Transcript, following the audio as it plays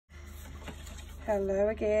Hello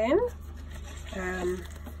again.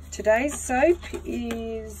 Today's soap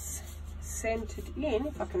is scented in,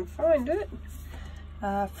 if I can find it,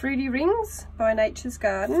 Fruity Rings by Nature's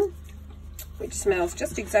Garden, which smells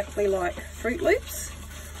just exactly like Froot Loops.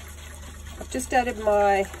 I've just added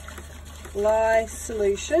my lye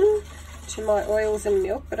solution to my oils and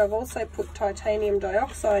milk, but I've also put titanium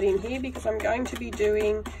dioxide in here because I'm going to be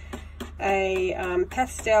doing a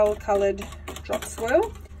pastel coloured drop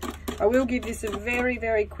swirl. I will give this a very,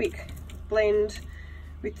 very quick blend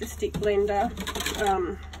with the stick blender,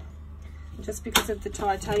 just because of the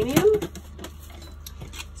titanium,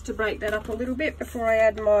 just to break that up a little bit before I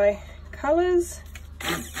add my colours.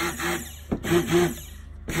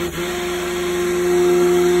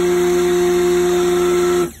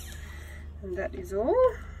 And that is all.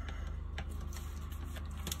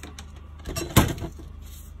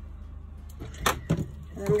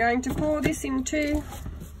 And I'm going to pour this into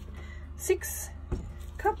 6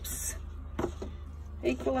 cups,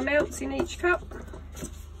 equal amounts in each cup,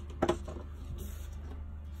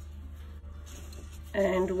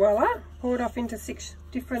 and voila, poured off into 6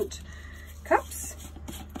 different cups.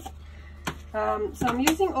 So I'm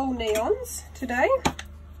using all neons today.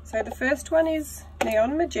 So the first one is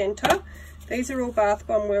neon magenta. These are all Bath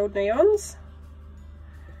Bomb World neons,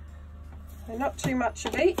 so not too much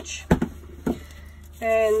of each.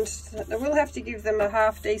 And I will have to give them a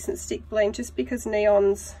half decent stick blend just because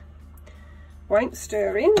neons won't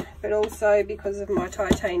stir in, but also because of my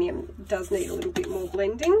titanium, it does need a little bit more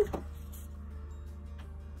blending.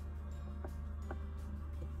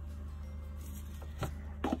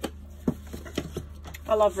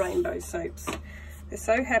 I love rainbow soaps. They're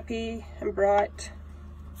so happy and bright.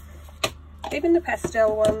 Even the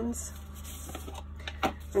pastel ones.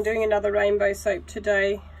 I'm doing another rainbow soap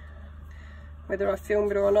today. Whether I film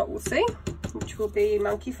it or not, we'll see, which will be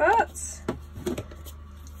Monkey Farts.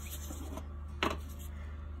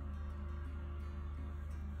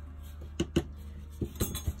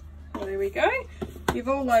 So there we go. Give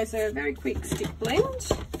all those a very quick stick blend.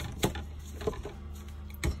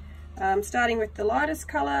 Starting with the lightest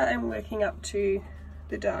colour and working up to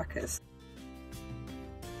the darkest.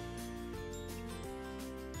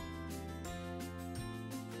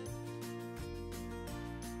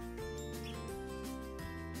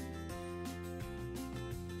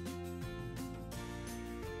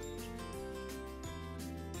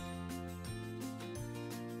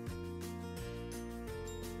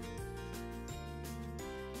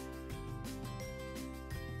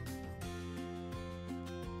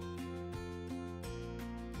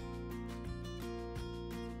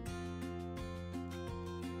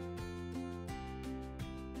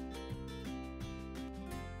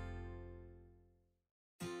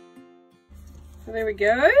 So there we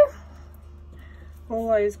go, all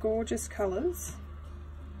those gorgeous colours.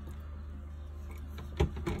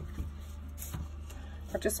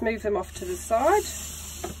 I'll just move them off to the side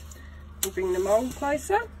and bring the mould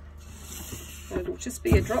closer. And it'll just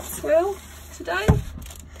be a drop swirl today.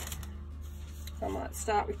 I might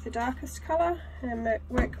start with the darkest colour and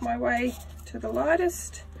work my way to the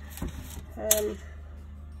lightest.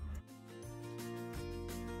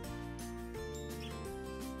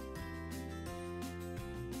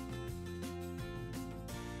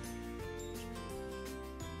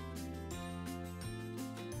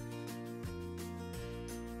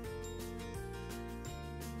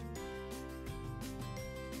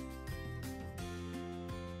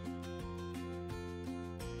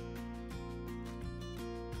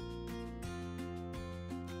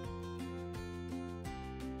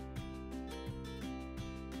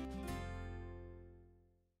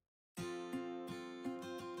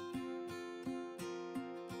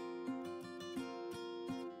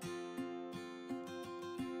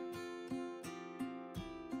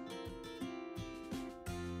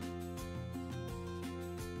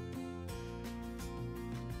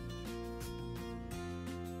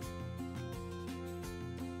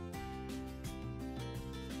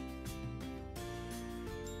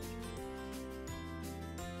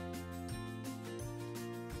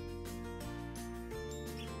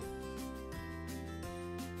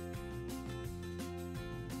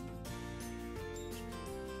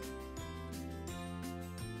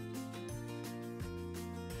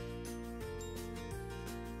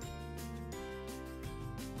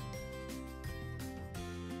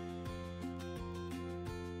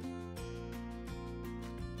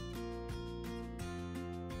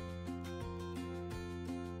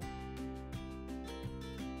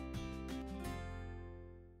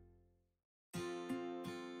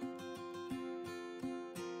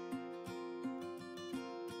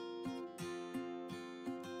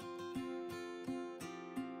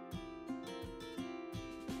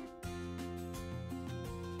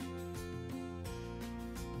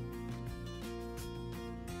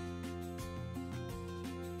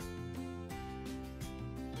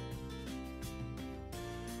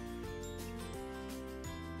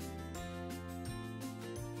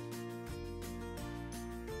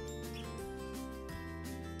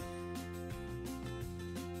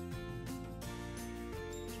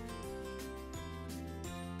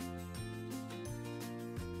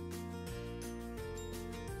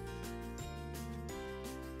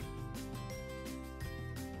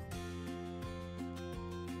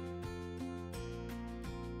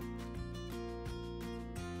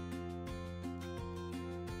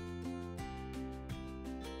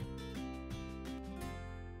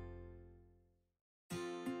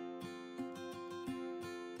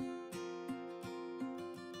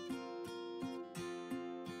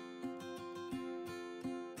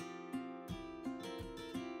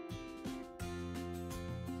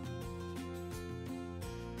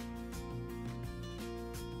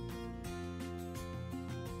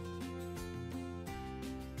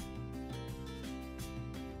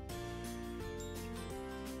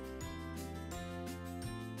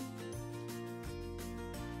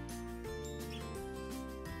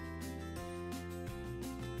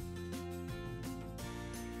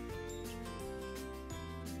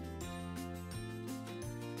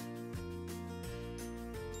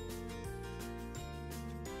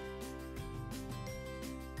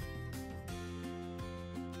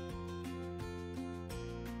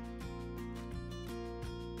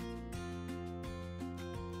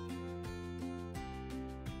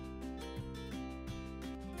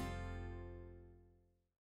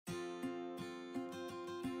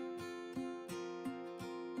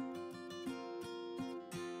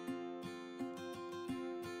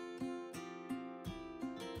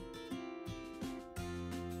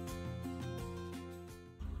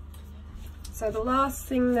 So the last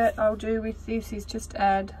thing that I'll do with this is just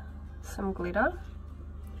add some glitter.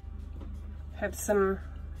 Have some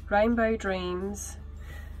Rainbow Dreams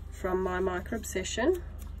from my Micro Obsession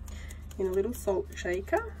in a little salt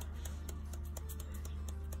shaker.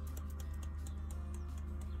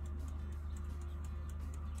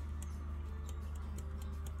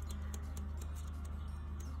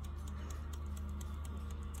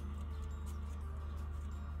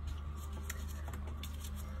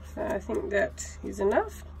 So I think that is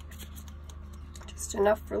enough. Just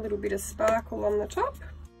enough for a little bit of sparkle on the top.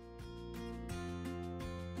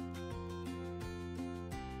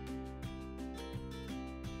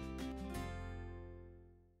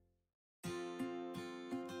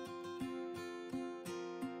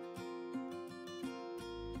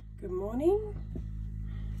 Good morning.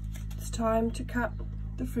 It's time to cut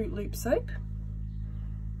the Froot Loop soap.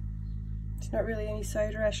 It's not really any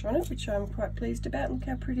soda ash on it, which I'm quite pleased about. Look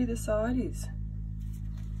how pretty the side is.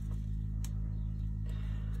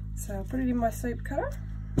 So I'll put it in my soap cutter.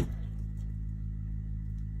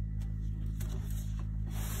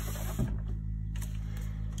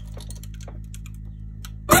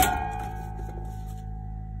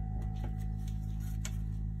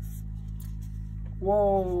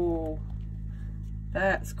 Whoa,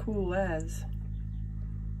 that's cool as.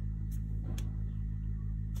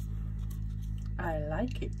 I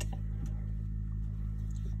like it.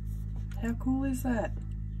 How cool is that?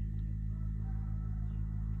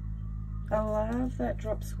 I love that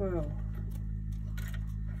drop swirl.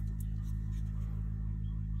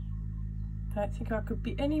 I don't think I could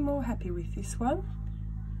be any more happy with this one.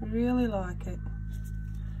 I really like it.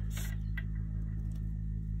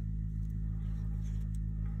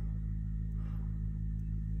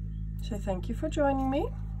 So thank you for joining me.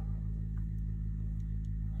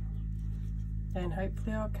 And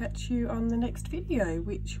hopefully I'll catch you on the next video,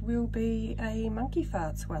 which will be a monkey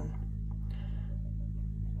farts one.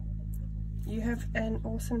 You have an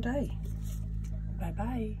awesome day. Bye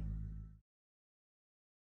bye.